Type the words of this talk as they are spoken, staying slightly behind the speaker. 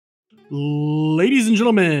Ladies and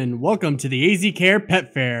gentlemen, welcome to the AZ Care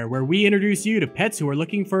Pet Fair, where we introduce you to pets who are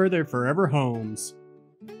looking for their forever homes.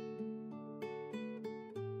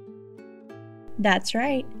 That's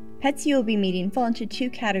right. Pets you will be meeting fall into two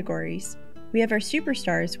categories. We have our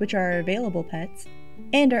superstars, which are our available pets,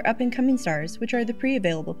 and our up-and-coming stars, which are the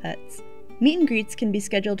pre-available pets. Meet and greets can be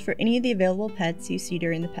scheduled for any of the available pets you see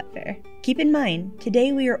during the pet fair. Keep in mind,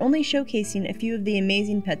 today we are only showcasing a few of the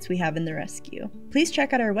amazing pets we have in the rescue. Please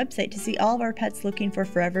check out our website to see all of our pets looking for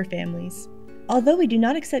forever families. Although we do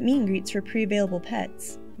not accept meet and greets for pre-available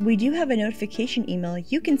pets, we do have a notification email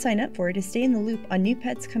you can sign up for to stay in the loop on new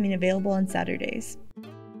pets coming available on Saturdays.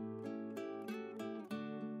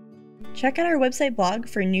 Check out our website blog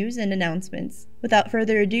for news and announcements. Without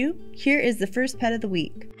further ado, here is the first pet of the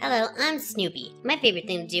week. Hello, I'm Snoopy. My favorite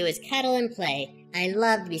thing to do is cuddle and play. I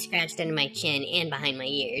love to be scratched under my chin and behind my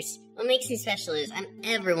ears. What makes me special is I'm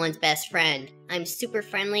everyone's best friend. I'm super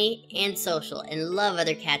friendly and social and love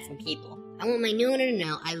other cats and people. I want my new owner to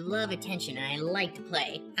know I love attention and I like to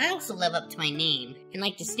play. I also live up to my name and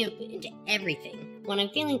like to snoop into everything. When I'm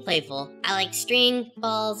feeling playful, I like string,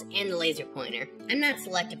 balls, and the laser pointer. I'm not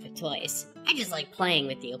selective for toys. I just like playing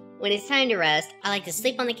with you. When it's time to rest, I like to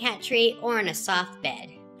sleep on the cat tree or on a soft bed.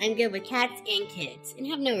 I'm good with cats and kids and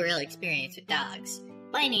have no real experience with dogs.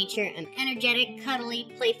 By nature, I'm energetic,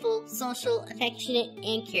 cuddly, playful, social, affectionate,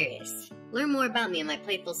 and curious. Learn more about me and my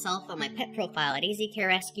playful self on my pet profile at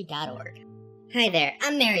azcarerescue.org. Hi there,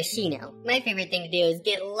 I'm Maraschino. My favorite thing to do is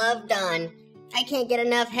get loved on. I can't get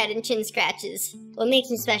enough head and chin scratches. What makes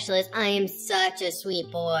me special is I am such a sweet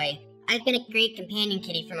boy. I've been a great companion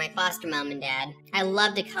kitty for my foster mom and dad. I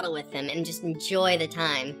love to cuddle with them and just enjoy the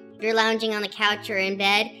time. If you're lounging on the couch or in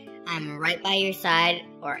bed, I'm right by your side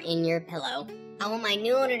or in your pillow. I want my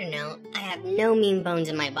new owner to know I have no mean bones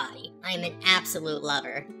in my body. I am an absolute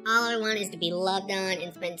lover. All I want is to be loved on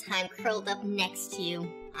and spend time curled up next to you.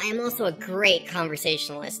 I am also a great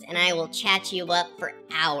conversationalist and I will chat you up for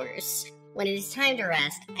hours. When it is time to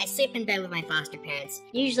rest, I sleep in bed with my foster parents,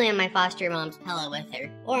 usually on my foster mom's pillow with her,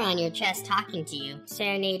 or on your chest talking to you,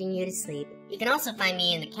 serenading you to sleep. You can also find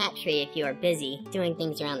me in the cat tree if you are busy, doing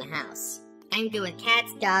things around the house. I'm good with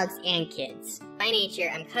cats, dogs, and kids. By nature,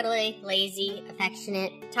 I'm cuddly, lazy,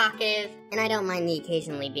 affectionate, talkative, and I don't mind the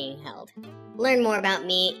occasionally being held. Learn more about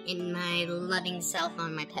me and my loving self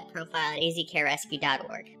on my pet profile at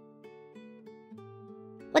azcarerescue.org.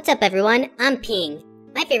 What's up everyone, I'm Ping.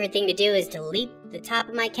 My favorite thing to do is to leap the top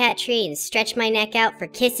of my cat tree and stretch my neck out for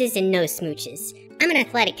kisses and nose smooches. I'm an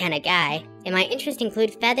athletic kind of guy, and my interests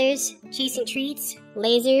include feathers, chasing treats,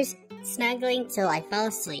 lasers, snuggling till I fall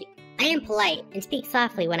asleep. I am polite and speak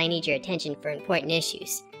softly when I need your attention for important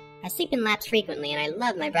issues. I sleep in laps frequently and I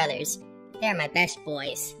love my brothers. They are my best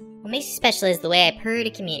boys. What makes me special is the way I purr to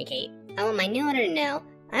communicate. I want my new owner to know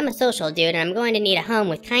I'm a social dude and I'm going to need a home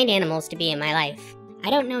with kind animals to be in my life. I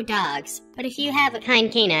don't know dogs, but if you have a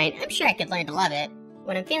kind canine, I'm sure I could learn to love it.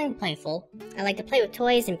 When I'm feeling playful, I like to play with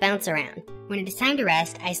toys and bounce around. When it is time to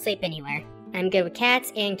rest, I sleep anywhere. I'm good with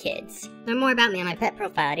cats and kids. Learn more about me on my pet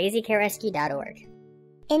profile at azcarerescue.org.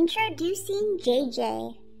 Introducing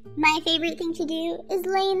JJ. My favorite thing to do is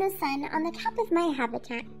lay in the sun on the top of my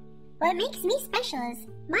habitat. What makes me special is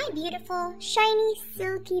my beautiful, shiny,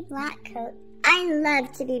 silky black coat. I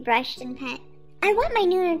love to be brushed and pet. I want my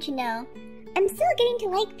new owner to know I'm still getting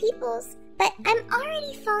to like people's, but I'm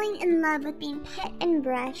already falling in love with being pet and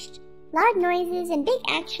brushed. Loud noises and big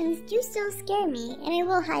actions do still scare me, and I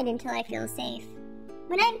will hide until I feel safe.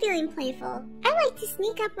 When I'm feeling playful, I like to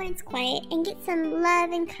sneak up when it's quiet and get some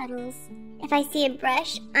love and cuddles. If I see a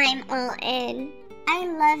brush, I'm all in. I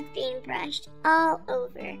love being brushed all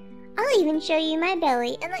over. I'll even show you my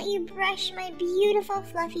belly and let you brush my beautiful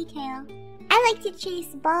fluffy tail. I like to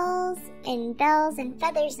chase balls and bells and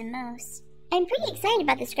feathers the most. I'm pretty excited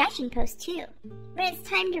about the scratching post too. When it's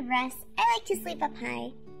time to rest, I like to sleep up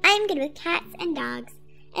high. I'm good with cats and dogs,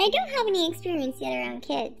 and I don't have any experience yet around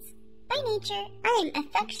kids. By nature, I am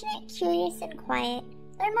affectionate, curious, and quiet.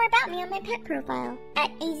 Learn more about me on my pet profile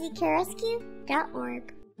at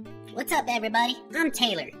azcarerescue.org. What's up everybody, I'm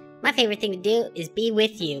Taylor. My favorite thing to do is be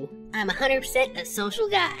with you. I'm 100% a social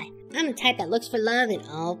guy. I'm the type that looks for love in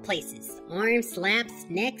all places. Arms, laps,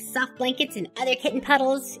 necks, soft blankets, and other kitten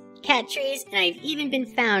puddles, cat trees, and I've even been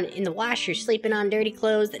found in the washer sleeping on dirty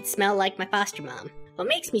clothes that smell like my foster mom. What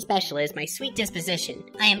makes me special is my sweet disposition.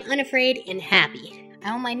 I am unafraid and happy.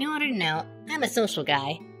 I want my new owner to know I'm a social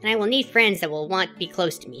guy, and I will need friends that will want to be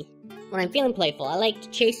close to me. When I'm feeling playful, I like to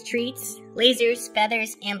chase treats, lasers,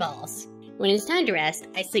 feathers, and balls. When it's time to rest,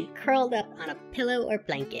 I sleep curled up on a pillow or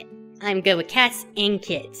blanket. I'm good with cats and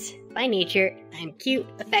kids. By nature, I'm cute,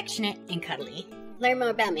 affectionate, and cuddly. Learn more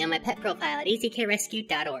about me on my pet profile at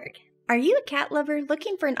easycarerescue.org. Are you a cat lover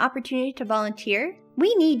looking for an opportunity to volunteer?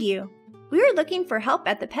 We need you. We are looking for help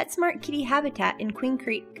at the PetSmart Kitty Habitat in Queen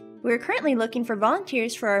Creek. We are currently looking for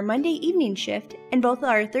volunteers for our Monday evening shift and both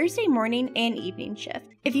our Thursday morning and evening shift.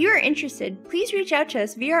 If you are interested, please reach out to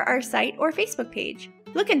us via our site or Facebook page.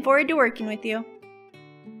 Looking forward to working with you.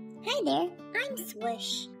 Hi there, I'm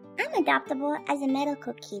Swoosh. I'm adoptable as a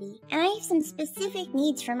medical kitty, and I have some specific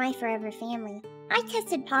needs for my forever family. I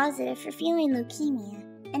tested positive for feline leukemia,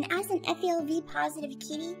 and as an FELV positive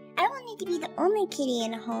kitty, I will need to be the only kitty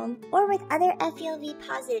in a home or with other FELV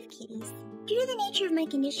positive kitties. Due to the nature of my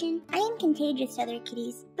condition, I am contagious to other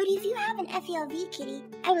kitties, but if you have an FELV kitty,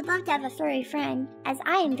 I would love to have a furry friend, as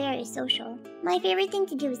I am very social. My favorite thing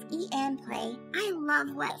to do is eat and play. I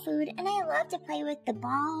love wet food, and I love to play with the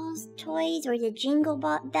balls, toys, or the jingle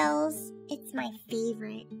bells. It's my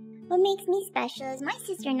favorite. What makes me special is my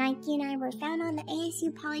sister Nike and I were found on the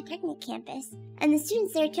ASU Polytechnic campus, and the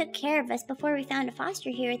students there took care of us before we found a foster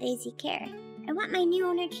here with AZ Care. I want my new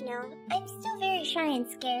owner to know I'm still very shy and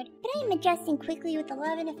scared, but I am adjusting quickly with the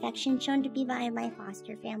love and affection shown to me by my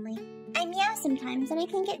foster family. I meow sometimes and I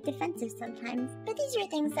can get defensive sometimes, but these are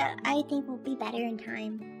things that I think will be better in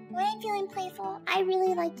time. When I'm feeling playful, I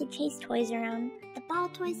really like to chase toys around. The ball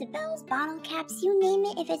toys, the bells, bottle caps, you name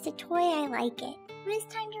it, if it's a toy, I like it. When it's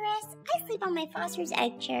time to rest, I sleep on my foster's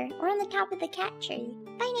egg chair or on the top of the cat tree.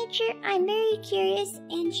 By nature, I'm very curious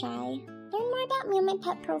and shy. Learn more about me on my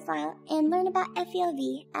pet profile and learn about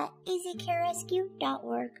FELV at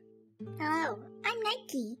easycarerescue.org. Hello, I'm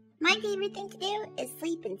Nike. My favorite thing to do is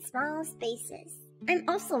sleep in small spaces. I'm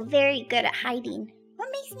also very good at hiding. What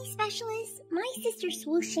makes me special is my sister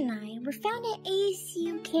Swoosh and I were found at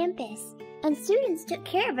ASU campus, and students took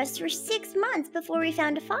care of us for 6 months before we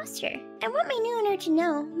found a foster. I want my new owner to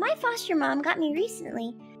know my foster mom got me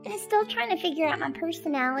recently and is still trying to figure out my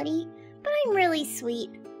personality, but I'm really sweet.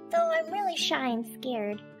 Though I'm really shy and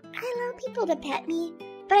scared. I allow people to pet me,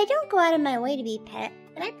 but I don't go out of my way to be pet,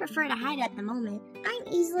 and I prefer to hide at the moment. I'm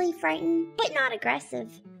easily frightened, but not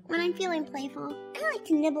aggressive. When I'm feeling playful, I like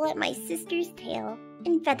to nibble at my sister's tail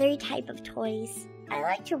and feathery type of toys. I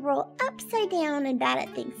like to roll upside down and bad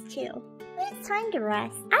at things too. When it's time to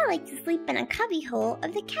rest, I like to sleep in a cubby hole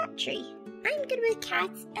of the cat tree. I'm good with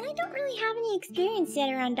cats, and I don't really have any experience yet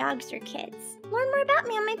around dogs or kids. Learn more about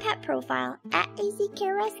me on my pet profile at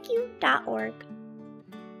easycarerescue.org.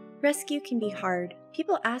 Rescue can be hard.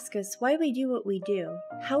 People ask us why we do what we do,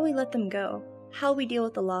 how we let them go, how we deal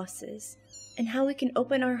with the losses, and how we can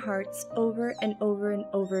open our hearts over and over and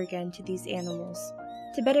over again to these animals.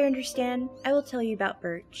 To better understand, I will tell you about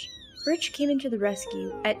Birch. Birch came into the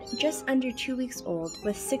rescue at just under 2 weeks old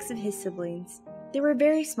with 6 of his siblings. They were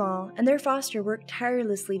very small, and their foster worked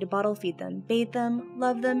tirelessly to bottle feed them, bathe them,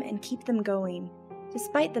 love them, and keep them going.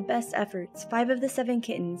 Despite the best efforts, 5 of the 7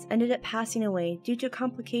 kittens ended up passing away due to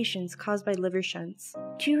complications caused by liver shunts.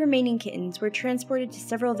 2 remaining kittens were transported to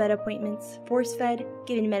several vet appointments, force-fed,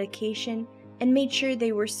 given medication, and made sure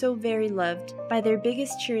they were so very loved by their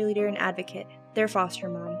biggest cheerleader and advocate, their foster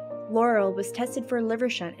mom. Laurel was tested for a liver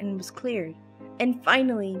shunt and was cleared. And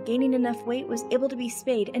finally, gaining enough weight, was able to be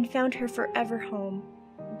spayed and found her forever home.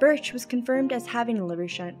 Birch was confirmed as having a liver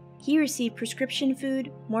shunt. He received prescription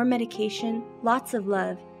food, more medication, lots of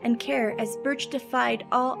love, and care as Birch defied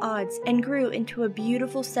all odds and grew into a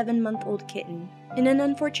beautiful 7-month-old kitten. In an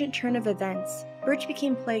unfortunate turn of events, Birch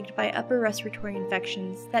became plagued by upper respiratory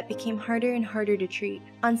infections that became harder and harder to treat.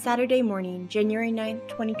 On Saturday morning, January 9,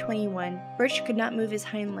 2021, Birch could not move his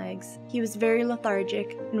hind legs. He was very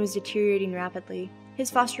lethargic and was deteriorating rapidly.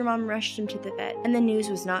 His foster mom rushed him to the vet, and the news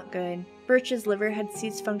was not good. Birch's liver had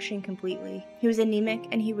ceased functioning completely. He was anemic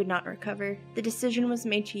and he would not recover. The decision was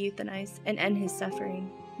made to euthanize and end his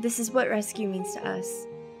suffering. This is what rescue means to us.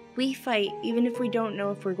 We fight even if we don't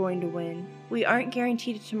know if we're going to win. We aren't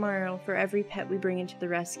guaranteed a tomorrow for every pet we bring into the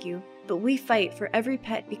rescue, but we fight for every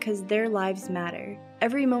pet because their lives matter.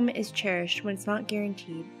 Every moment is cherished when it's not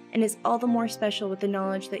guaranteed, and is all the more special with the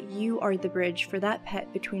knowledge that you are the bridge for that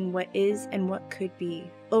pet between what is and what could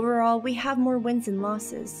be. Overall, we have more wins than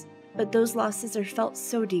losses, but those losses are felt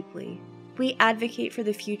so deeply. We advocate for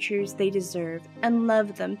the futures they deserve and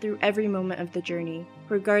love them through every moment of the journey,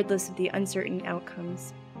 regardless of the uncertain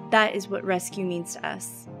outcomes. That is what rescue means to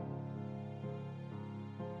us.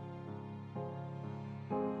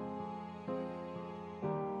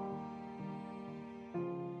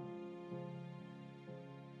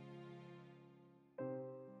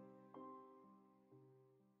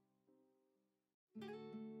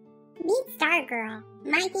 Meet Stargirl.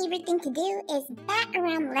 My favorite thing to do is bat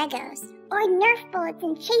around Legos, or Nerf bullets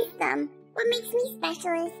and chase them. What makes me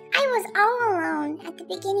special is I was all alone at the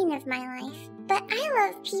beginning of my life, but I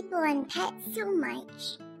love people and pets so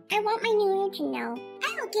much. I want my new owner to know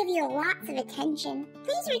I will give you lots of attention.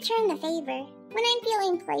 Please return the favor. When I'm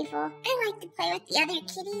feeling playful, I like to play with the other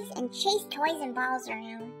kitties and chase toys and balls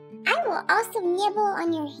around. I will also nibble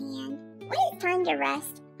on your hand. When it's time to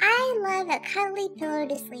rest, I love a cuddly pillow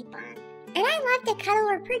to sleep on. And I love to cuddle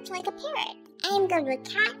or perch like a parrot. I am good with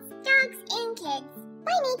cats, dogs, and kids.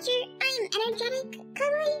 By nature, I am energetic,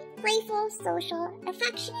 cuddly, playful, social,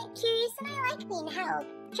 affectionate, curious, and I like being held.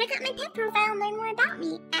 Check out my pet profile and learn more about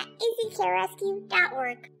me at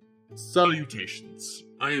easycarerescue.org. Salutations,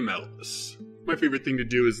 I am Alvis. My favorite thing to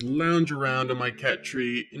do is lounge around on my cat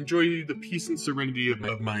tree, enjoy the peace and serenity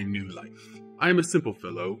of my new life. I am a simple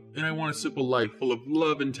fellow, and I want a simple life full of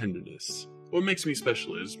love and tenderness. What makes me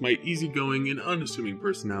special is my easygoing and unassuming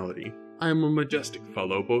personality. I am a majestic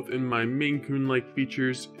fellow, both in my Maine Coon-like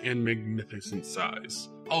features and magnificent size,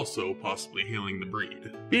 also possibly hailing the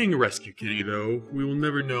breed. Being a rescue kitty, though, we will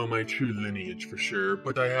never know my true lineage for sure,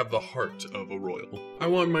 but I have the heart of a royal. I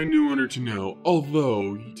want my new owner to know,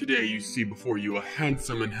 although today you see before you a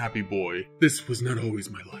handsome and happy boy, this was not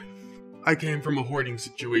always my life. I came from a hoarding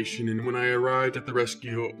situation, and when I arrived at the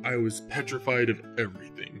rescue, I was petrified of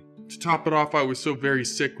everything. To top it off, I was so very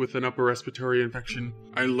sick with an upper respiratory infection,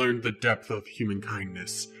 I learned the depth of human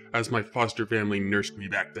kindness as my foster family nursed me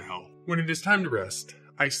back to health. When it is time to rest,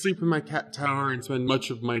 I sleep in my cat tower and spend much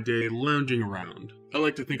of my day lounging around. I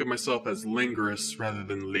like to think of myself as languorous rather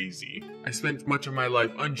than lazy. I spent much of my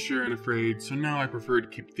life unsure and afraid, so now I prefer to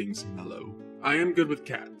keep things mellow. I am good with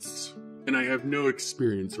cats, and I have no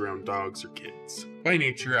experience around dogs or kids. By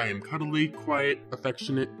nature, I am cuddly, quiet,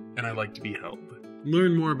 affectionate, and I like to be held.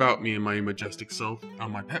 Learn more about me and my majestic self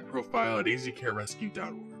on my pet profile at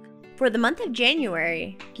easycarerescue.org. For the month of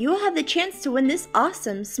January, you will have the chance to win this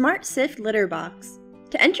awesome Smart Sift litter box.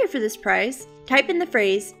 To enter for this prize, type in the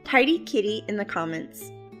phrase Tidy Kitty in the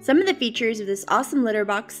comments. Some of the features of this awesome litter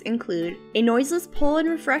box include a noiseless pull and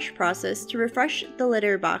refresh process to refresh the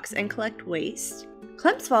litter box and collect waste.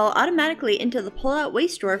 Clumps fall automatically into the pull-out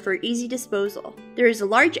waste drawer for easy disposal. There is a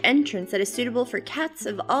large entrance that is suitable for cats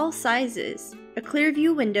of all sizes, a clear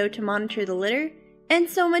view window to monitor the litter, and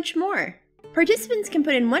so much more. Participants can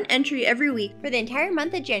put in one entry every week for the entire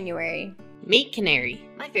month of January. Meet Canary.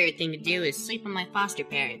 My favorite thing to do is sleep with my foster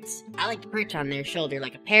parents. I like to perch on their shoulder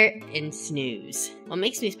like a parrot and snooze. What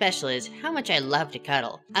makes me special is how much I love to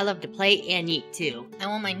cuddle. I love to play and eat too. I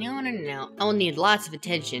want my new owner to know I will need lots of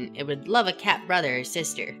attention and would love a cat brother or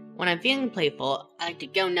sister. When I'm feeling playful, I like to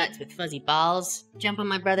go nuts with fuzzy balls, jump on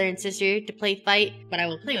my brother and sister to play fight, but I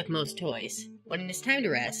will play with most toys. When it is time to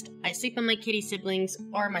rest, I sleep on my kitty siblings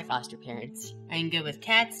or my foster parents. I am good with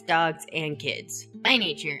cats, dogs, and kids. By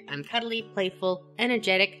nature, I'm cuddly, playful,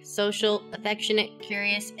 energetic, social, affectionate,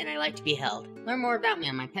 curious, and I like to be held. Learn more about me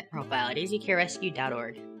on my pet profile at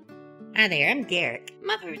easycarerescue.org. Hi there, I'm Garrick.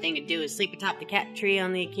 My favorite thing to do is sleep atop the cat tree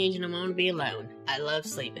on the occasion I'm going to be alone. I love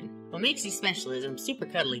sleeping. What makes me special is I'm super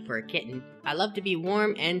cuddly for a kitten. I love to be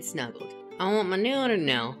warm and snuggled. I want my new owner to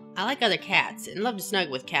know I like other cats and love to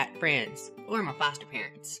snuggle with cat friends or my foster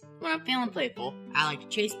parents. When I'm feeling playful, I like to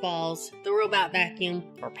chase balls, the robot vacuum,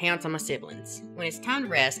 or pounce on my siblings. When it's time to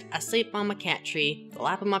rest, I sleep on my cat tree, the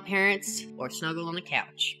lap of my parents, or snuggle on the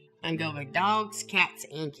couch. I'm good with dogs, cats,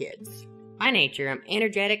 and kids. By nature, I'm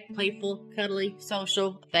energetic, playful, cuddly,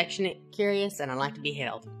 social, affectionate, curious, and I like to be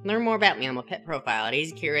held. Learn more about me on my pet profile at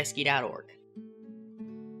easycarerescue.org.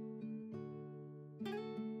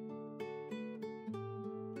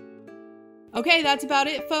 Okay, that's about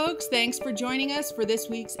it, folks. Thanks for joining us for this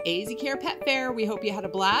week's AZ Care Pet Fair. We hope you had a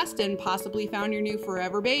blast and possibly found your new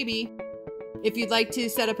forever baby. If you'd like to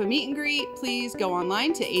set up a meet and greet, please go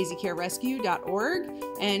online to azcarerescue.org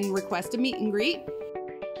and request a meet and greet.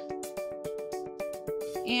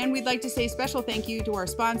 And we'd like to say special thank you to our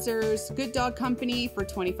sponsors, Good Dog Company for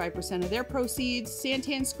 25% of their proceeds,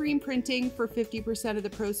 Santan Screen Printing for 50% of the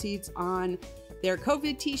proceeds on their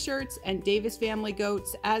COVID t-shirts, and Davis Family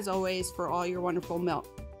Goats, as always, for all your wonderful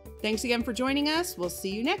milk. Thanks again for joining us. We'll see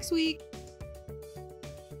you next week.